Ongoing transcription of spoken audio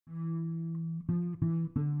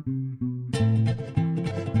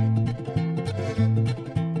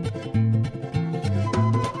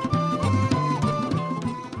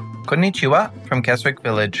Konnichiwa from Keswick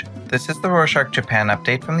Village. This is the Rorschach Japan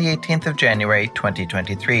update from the 18th of January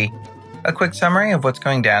 2023. A quick summary of what's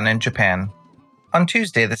going down in Japan. On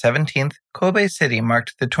Tuesday the 17th, Kobe City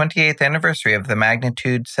marked the 28th anniversary of the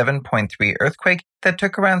magnitude 7.3 earthquake that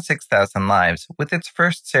took around 6,000 lives, with its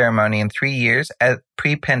first ceremony in 3 years at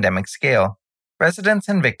pre-pandemic scale. Residents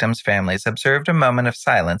and victims' families observed a moment of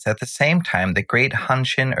silence at the same time the great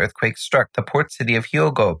Hanshin earthquake struck the port city of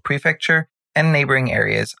Hyogo Prefecture and neighboring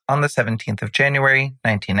areas on the 17th of January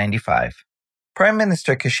 1995. Prime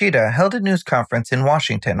Minister Kishida held a news conference in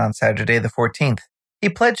Washington on Saturday the 14th. He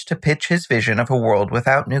pledged to pitch his vision of a world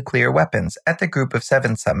without nuclear weapons at the Group of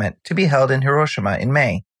Seven summit to be held in Hiroshima in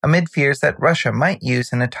May, amid fears that Russia might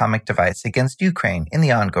use an atomic device against Ukraine in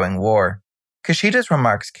the ongoing war. Kishida's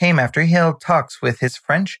remarks came after he held talks with his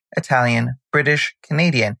French, Italian, British,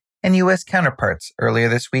 Canadian, and U.S. counterparts earlier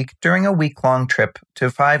this week during a week-long trip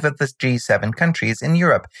to 5 of the G7 countries in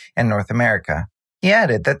Europe and North America. He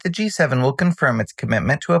added that the G7 will confirm its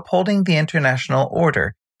commitment to upholding the international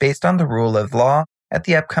order based on the rule of law at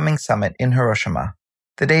the upcoming summit in Hiroshima.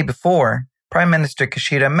 The day before, Prime Minister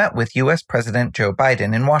Kishida met with U.S. President Joe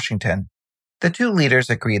Biden in Washington. The two leaders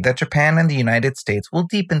agreed that Japan and the United States will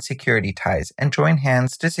deepen security ties and join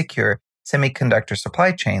hands to secure semiconductor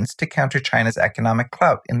supply chains to counter China's economic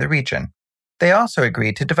clout in the region. They also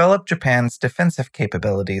agreed to develop Japan's defensive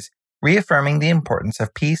capabilities, reaffirming the importance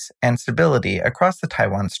of peace and stability across the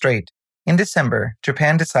Taiwan Strait. In December,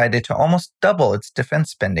 Japan decided to almost double its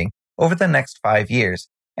defense spending over the next 5 years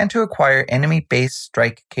and to acquire enemy-based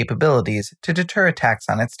strike capabilities to deter attacks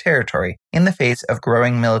on its territory in the face of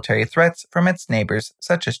growing military threats from its neighbors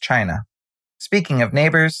such as China. Speaking of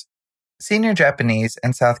neighbors, senior Japanese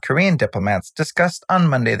and South Korean diplomats discussed on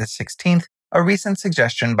Monday the 16th a recent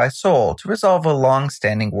suggestion by Seoul to resolve a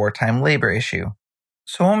long-standing wartime labor issue.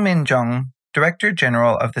 Seo Min-jung, Director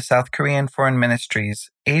General of the South Korean Foreign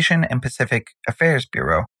Ministry's Asian and Pacific Affairs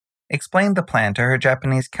Bureau, explained the plan to her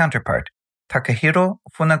Japanese counterpart, Takahiro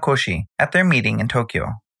Funakoshi, at their meeting in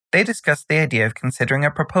Tokyo. They discussed the idea of considering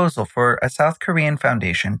a proposal for a South Korean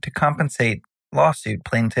foundation to compensate lawsuit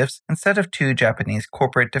plaintiffs instead of 2 Japanese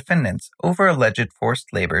corporate defendants over alleged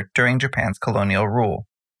forced labor during Japan's colonial rule.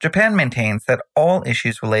 Japan maintains that all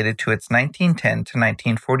issues related to its 1910 to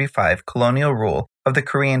 1945 colonial rule of the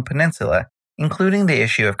Korean Peninsula, including the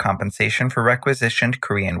issue of compensation for requisitioned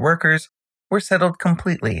Korean workers, were settled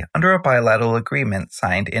completely under a bilateral agreement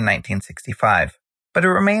signed in 1965. But it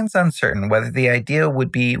remains uncertain whether the idea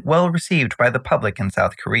would be well received by the public in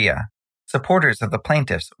South Korea. Supporters of the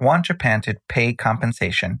plaintiffs want Japan to pay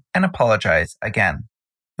compensation and apologize again.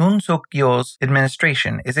 Yoon Suk-yeol's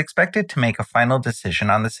administration is expected to make a final decision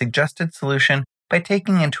on the suggested solution by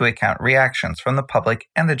taking into account reactions from the public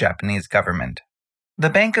and the Japanese government. The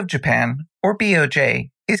Bank of Japan, or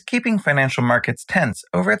BOJ, is keeping financial markets tense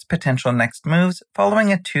over its potential next moves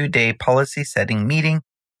following a 2-day policy-setting meeting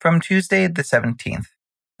from Tuesday the 17th.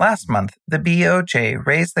 Last month, the BOJ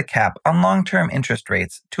raised the cap on long-term interest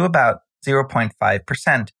rates to about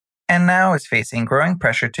 0.5%, and now is facing growing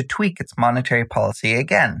pressure to tweak its monetary policy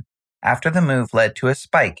again, after the move led to a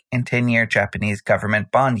spike in 10-year Japanese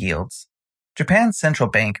government bond yields. Japan's central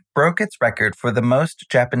bank broke its record for the most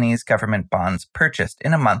Japanese government bonds purchased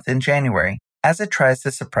in a month in January, as it tries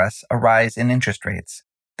to suppress a rise in interest rates.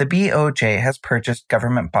 The BOJ has purchased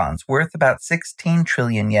government bonds worth about 16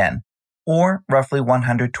 trillion yen, or roughly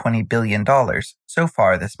 $120 billion, so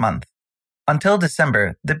far this month. Until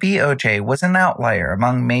December, the BOJ was an outlier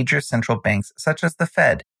among major central banks such as the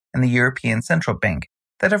Fed and the European Central Bank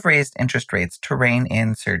that have raised interest rates to rein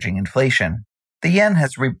in surging inflation. The yen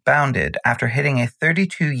has rebounded after hitting a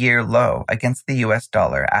 32-year low against the US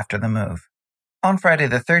dollar after the move. On Friday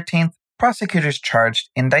the 13th, prosecutors charged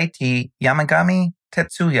indictee Yamagami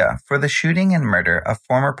Tetsuya for the shooting and murder of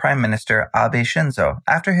former Prime Minister Abe Shinzo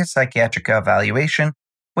after his psychiatric evaluation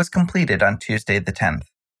was completed on Tuesday the 10th.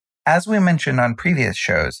 As we mentioned on previous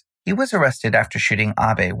shows, he was arrested after shooting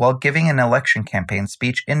Abe while giving an election campaign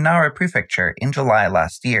speech in Nara Prefecture in July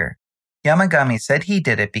last year. Yamagami said he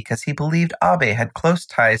did it because he believed Abe had close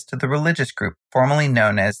ties to the religious group formerly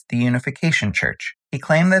known as the Unification Church. He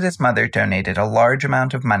claimed that his mother donated a large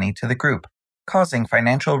amount of money to the group, causing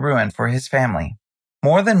financial ruin for his family.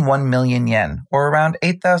 More than 1 million yen, or around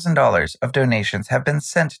 $8,000 of donations have been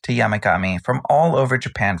sent to Yamagami from all over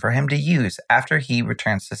Japan for him to use after he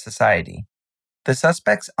returns to society. The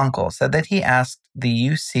suspect's uncle said that he asked the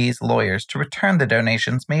UC's lawyers to return the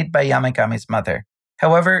donations made by Yamagami's mother.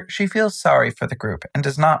 However, she feels sorry for the group and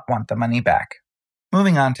does not want the money back.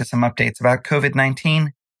 Moving on to some updates about COVID-19,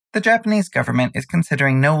 the Japanese government is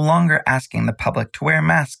considering no longer asking the public to wear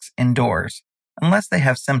masks indoors. unless they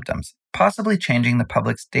have symptoms, possibly changing the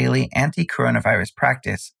public's daily anti-coronavirus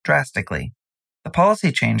practice drastically. The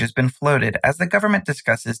policy change has been floated as the government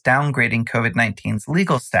discusses downgrading COVID-19's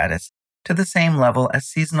legal status to the same level as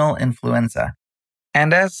seasonal influenza.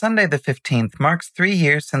 And as Sunday the 15th marks 3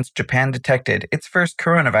 years since Japan detected its first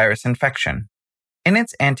coronavirus infection. In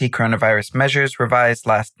its anti-coronavirus measures revised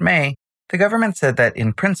last May, the government said that,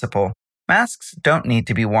 in principle, masks don't need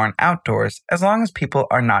to be worn outdoors as long as people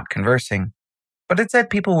are not conversing. But it said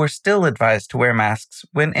people were still advised to wear masks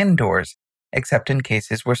when indoors, except in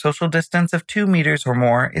cases where social distance of 2 meters or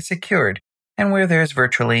more is secured and where there is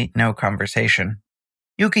virtually no conversation.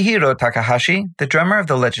 Yukihiro Takahashi, the drummer of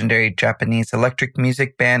the legendary Japanese electric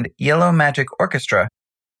music band Yellow Magic Orchestra,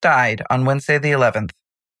 died on Wednesday the 11th.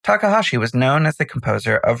 Takahashi was known as the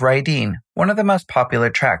composer of Raidin, one of the most popular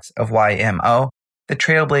tracks of YMO, the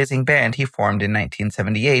trailblazing band he formed in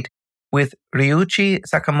 1978 with Ryuichi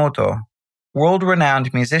Sakamoto,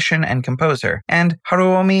 world-renowned musician and composer, and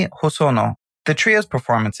Haruomi Hosono. The trio's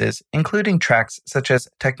performances, including tracks such as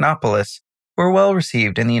Technopolis, were well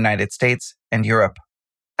received in the United States and Europe.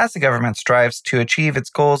 As the government strives to achieve its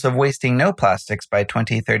goals of wasting no plastics by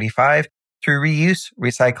 2035 through reuse,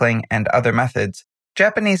 recycling, and other methods,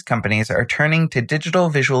 Japanese companies are turning to digital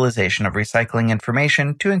visualization of recycling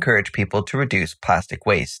information to encourage people to reduce plastic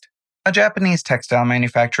waste. A Japanese textile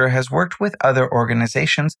manufacturer has worked with other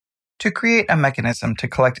organizations to create a mechanism to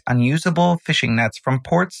collect unusable fishing nets from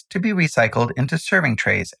ports to be recycled into serving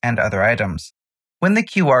trays and other items. When the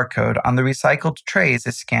QR code on the recycled trays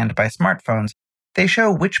is scanned by smartphones, they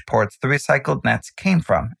show which ports the recycled nets came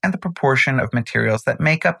from and the proportion of materials that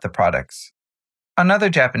make up the products. Another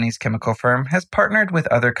Japanese chemical firm has partnered with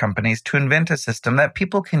other companies to invent a system that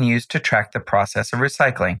people can use to track the process of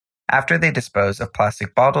recycling after they dispose of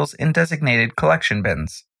plastic bottles in designated collection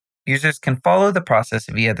bins. Users can follow the process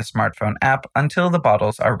via the smartphone app until the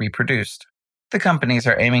bottles are reproduced. The companies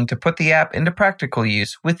are aiming to put the app into practical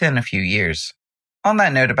use within a few years. On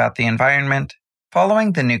that note about the environment,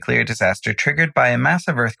 following the nuclear disaster triggered by a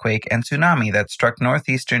massive earthquake and tsunami that struck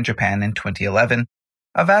northeastern Japan in 2011,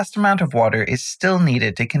 a vast amount of water is still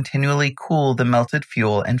needed to continually cool the melted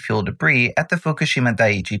fuel and fuel debris at the Fukushima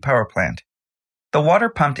Daiichi power plant. The water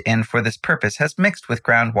pumped in for this purpose has mixed with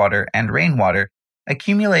groundwater and rainwater,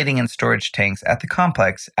 accumulating in storage tanks at the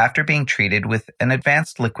complex after being treated with an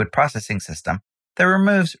advanced liquid processing system that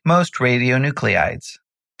removes most radionuclides.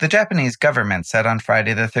 The Japanese government said on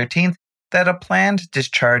Friday the 13th that a planned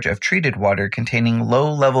discharge of treated water containing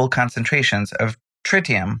low-level concentrations of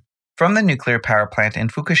tritium from the nuclear power plant in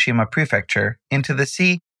Fukushima Prefecture into the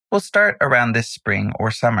sea will start around this spring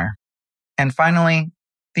or summer. And finally,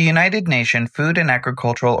 the United Nations Food and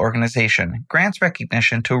Agricultural Organization grants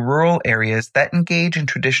recognition to rural areas that engage in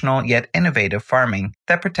traditional yet innovative farming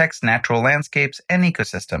that protects natural landscapes and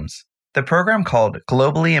ecosystems. The program, called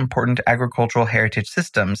Globally Important Agricultural Heritage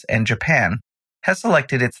Systems in Japan, has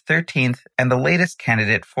selected its 13th and the latest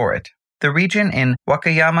candidate for it. The region in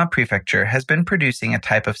Wakayama Prefecture has been producing a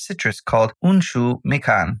type of citrus called Unshu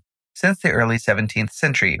Mikan since the early 17th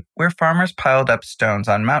century, where farmers piled up stones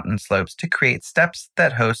on mountain slopes to create steps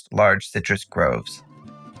that host large citrus groves.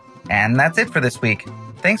 And that's it for this week.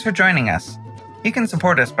 Thanks for joining us. You can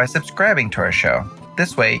support us by subscribing to our show.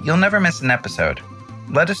 This way, you'll never miss an episode.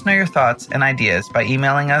 Let us know your thoughts and ideas by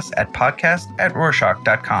emailing us at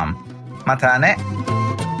podcast@rorschach.com. Mata ne!